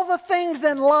the things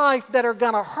in life that are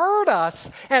going to hurt us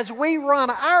as we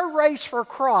run our race for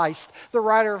Christ. The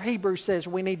writer of Hebrews says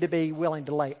we need to be willing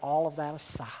to lay all of that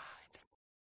aside.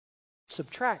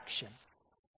 Subtraction.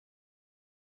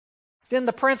 Then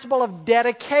the principle of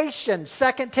dedication,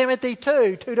 2 Timothy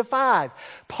 2, 2-5.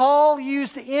 Paul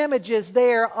used the images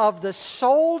there of the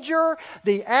soldier,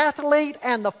 the athlete,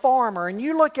 and the farmer. And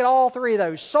you look at all three of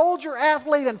those, soldier,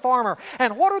 athlete, and farmer.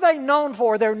 And what are they known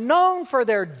for? They're known for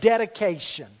their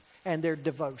dedication and their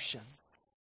devotion.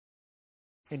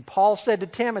 And Paul said to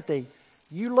Timothy,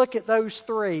 you look at those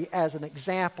three as an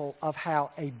example of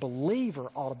how a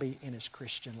believer ought to be in his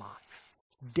Christian life.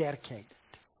 Dedicated.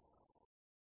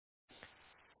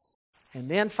 And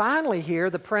then finally here,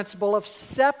 the principle of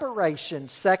separation,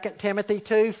 2 Timothy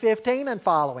 2:15 and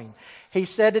following. He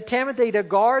said to Timothy to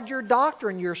guard your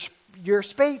doctrine, your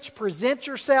speech, present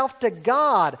yourself to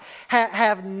God.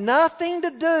 Have nothing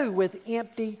to do with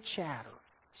empty chatter.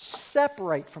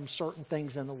 Separate from certain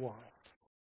things in the world.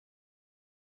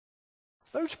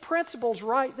 Those principles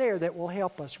right there that will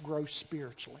help us grow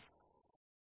spiritually.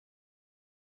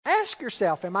 Ask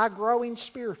yourself, am I growing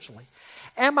spiritually?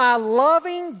 Am I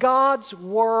loving God's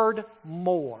Word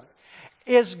more?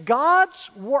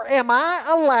 Am I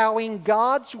allowing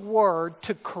God's Word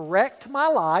to correct my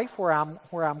life where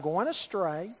I'm going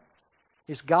astray?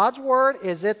 Is God's Word,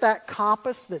 is it that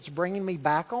compass that's bringing me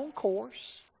back on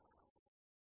course?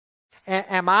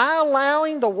 Am I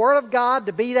allowing the Word of God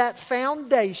to be that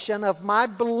foundation of my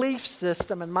belief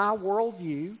system and my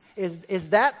worldview? Is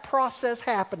that process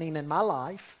happening in my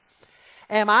life?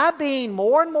 Am I being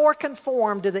more and more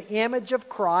conformed to the image of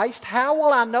Christ? How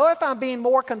will I know if I'm being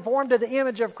more conformed to the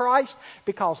image of Christ?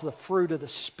 Because the fruit of the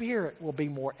Spirit will be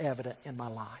more evident in my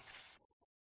life.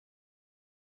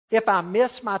 If I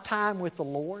miss my time with the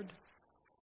Lord,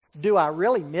 Do I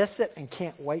really miss it and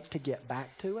can't wait to get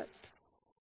back to it?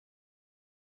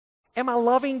 Am I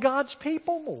loving God's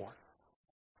people more?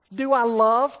 Do I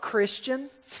love Christian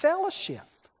fellowship?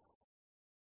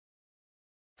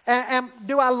 And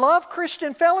do I love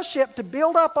Christian fellowship to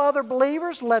build up other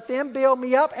believers, let them build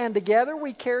me up, and together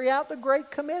we carry out the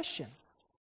Great Commission?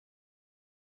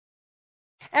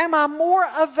 Am I more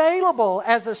available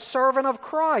as a servant of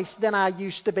Christ than I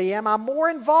used to be? Am I more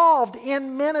involved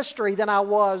in ministry than I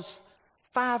was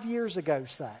 5 years ago,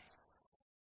 say?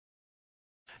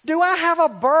 Do I have a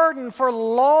burden for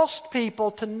lost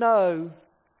people to know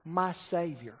my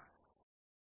Savior?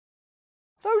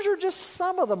 Those are just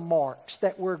some of the marks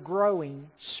that we're growing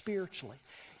spiritually.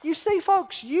 You see,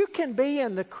 folks, you can be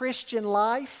in the Christian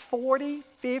life 40,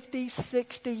 50,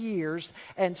 60 years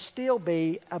and still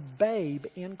be a babe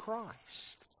in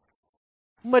Christ.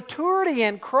 Maturity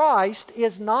in Christ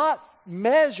is not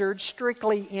measured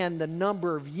strictly in the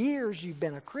number of years you've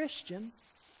been a Christian,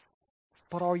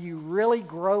 but are you really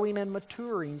growing and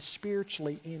maturing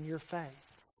spiritually in your faith?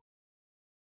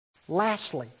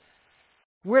 Lastly,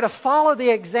 we're to follow the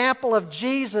example of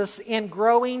Jesus in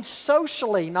growing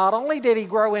socially. Not only did He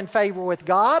grow in favor with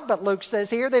God, but Luke says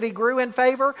here that He grew in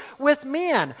favor with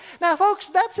men. Now, folks,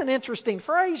 that's an interesting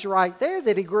phrase right there,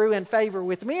 that He grew in favor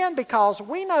with men, because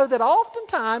we know that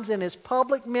oftentimes in His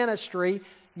public ministry,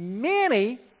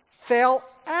 many fell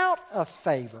out of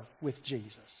favor with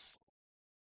Jesus.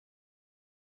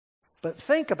 But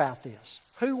think about this.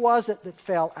 Who was it that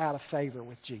fell out of favor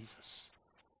with Jesus?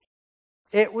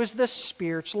 It was the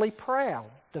spiritually proud,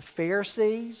 the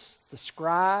Pharisees, the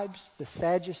scribes, the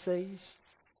Sadducees,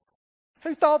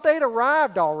 who thought they'd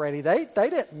arrived already. They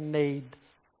didn't need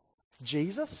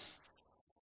Jesus.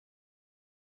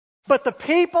 But the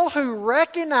people who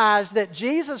recognized that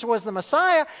Jesus was the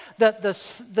Messiah, the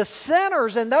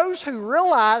sinners and those who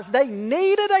realized they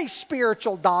needed a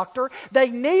spiritual doctor, they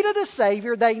needed a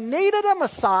Savior, they needed a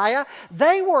Messiah,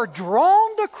 they were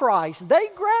drawn to Christ. They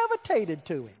gravitated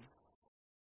to Him.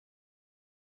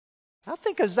 I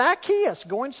think of Zacchaeus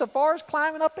going so far as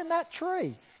climbing up in that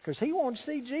tree because he wanted to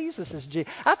see Jesus as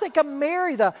Jesus. I think of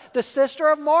Mary, the sister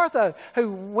of Martha,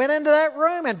 who went into that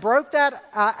room and broke that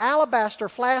alabaster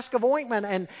flask of ointment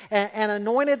and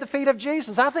anointed the feet of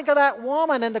Jesus. I think of that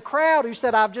woman in the crowd who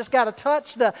said, I've just got to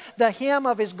touch the hem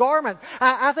of His garment.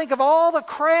 I think of all the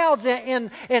crowds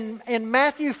in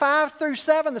Matthew 5 through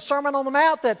 7, the Sermon on the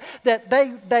Mount, that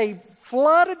they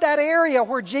flooded that area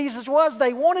where Jesus was.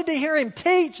 They wanted to hear Him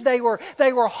teach. They were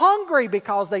hungry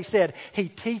because they said, He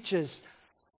teaches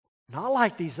not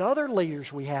like these other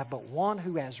leaders we have, but one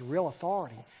who has real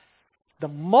authority. The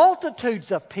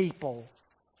multitudes of people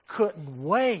couldn't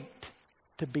wait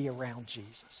to be around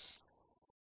Jesus.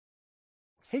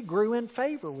 He grew in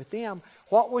favor with them.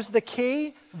 What was the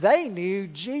key? They knew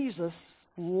Jesus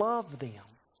loved them.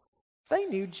 They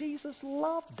knew Jesus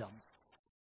loved them.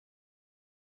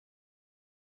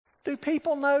 Do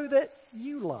people know that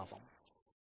you love them?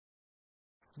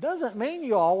 Doesn't mean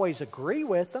you always agree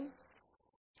with them,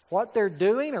 what they're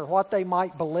doing or what they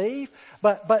might believe,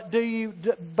 but do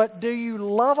you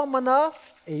love them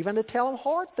enough even to tell them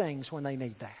hard things when they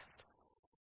need that?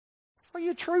 Are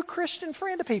you a true Christian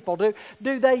friend to people?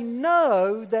 Do they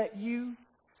know that you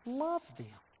love them?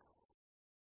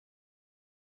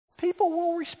 People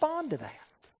will respond to that.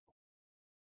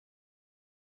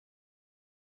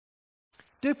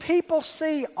 Do people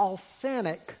see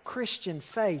authentic Christian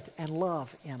faith and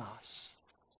love in us?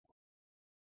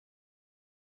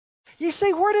 You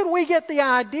see, where did we get the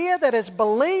idea that as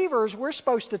believers we're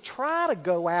supposed to try to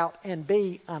go out and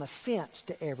be an offense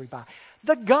to everybody?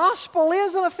 The gospel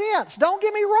is an offense. Don't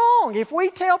get me wrong. If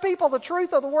we tell people the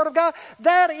truth of the Word of God,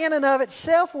 that in and of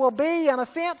itself will be an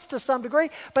offense to some degree.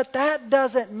 But that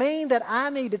doesn't mean that I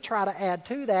need to try to add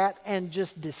to that and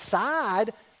just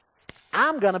decide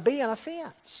I'm going to be an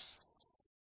offense.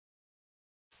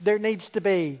 There needs to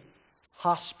be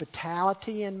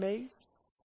hospitality in me.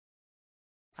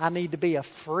 I need to be a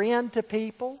friend to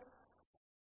people.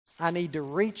 I need to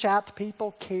reach out to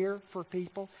people, care for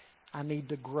people. I need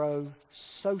to grow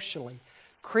socially.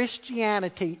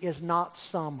 Christianity is not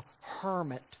some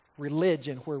hermit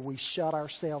religion where we shut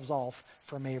ourselves off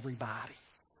from everybody.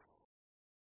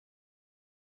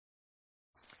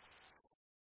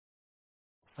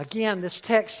 Again, this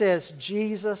text says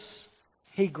Jesus,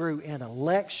 He grew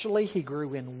intellectually, He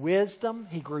grew in wisdom,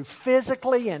 He grew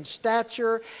physically in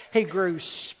stature, He grew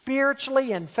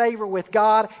spiritually in favor with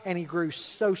God, and He grew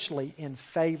socially in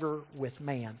favor with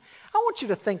man. I want you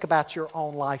to think about your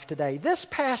own life today. This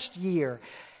past year,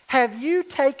 have you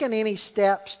taken any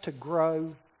steps to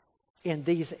grow in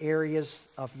these areas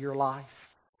of your life?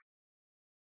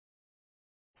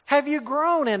 Have you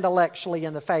grown intellectually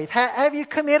in the faith? Have you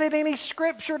committed any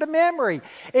Scripture to memory?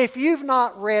 If you've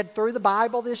not read through the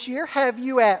Bible this year, have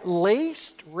you at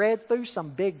least read through some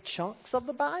big chunks of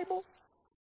the Bible?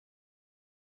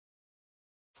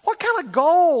 What kind of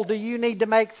goal do you need to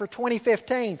make for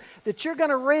 2015? That you're going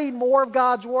to read more of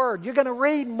God's Word. You're going to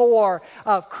read more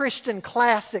of Christian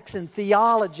classics and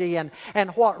theology and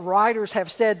what writers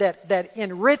have said that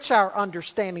enrich our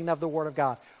understanding of the Word of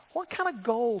God. What kind of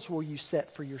goals will you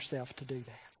set for yourself to do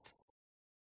that?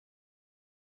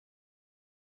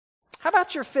 How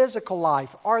about your physical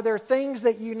life? Are there things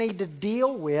that you need to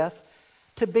deal with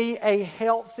to be a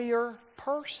healthier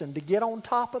person, to get on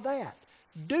top of that?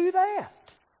 Do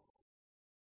that.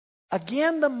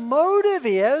 Again, the motive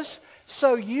is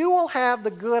so you will have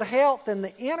the good health and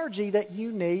the energy that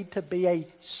you need to be a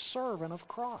servant of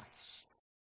Christ.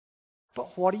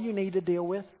 But what do you need to deal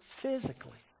with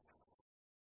physically?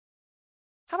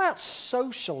 How about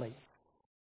socially?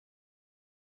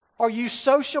 Are you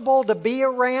sociable to be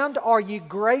around? Are you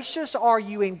gracious? Are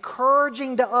you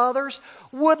encouraging to others?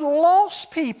 Would lost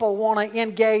people want to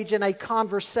engage in a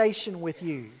conversation with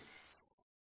you?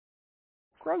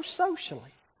 Grow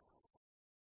socially.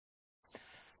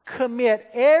 Commit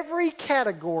every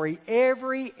category,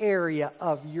 every area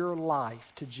of your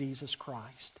life to Jesus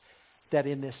Christ. That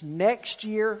in this next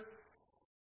year,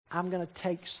 I'm going to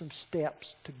take some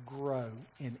steps to grow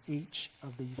in each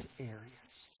of these areas.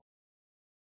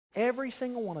 Every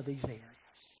single one of these areas.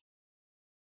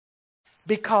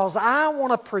 Because I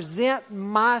want to present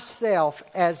myself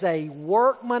as a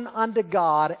workman unto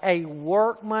God, a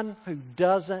workman who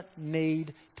doesn't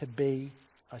need to be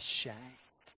ashamed.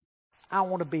 I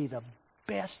want to be the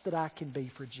best that I can be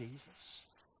for Jesus.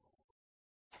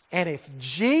 And if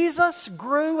Jesus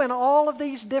grew in all of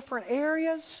these different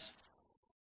areas,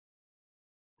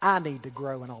 I need to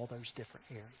grow in all those different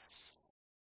areas.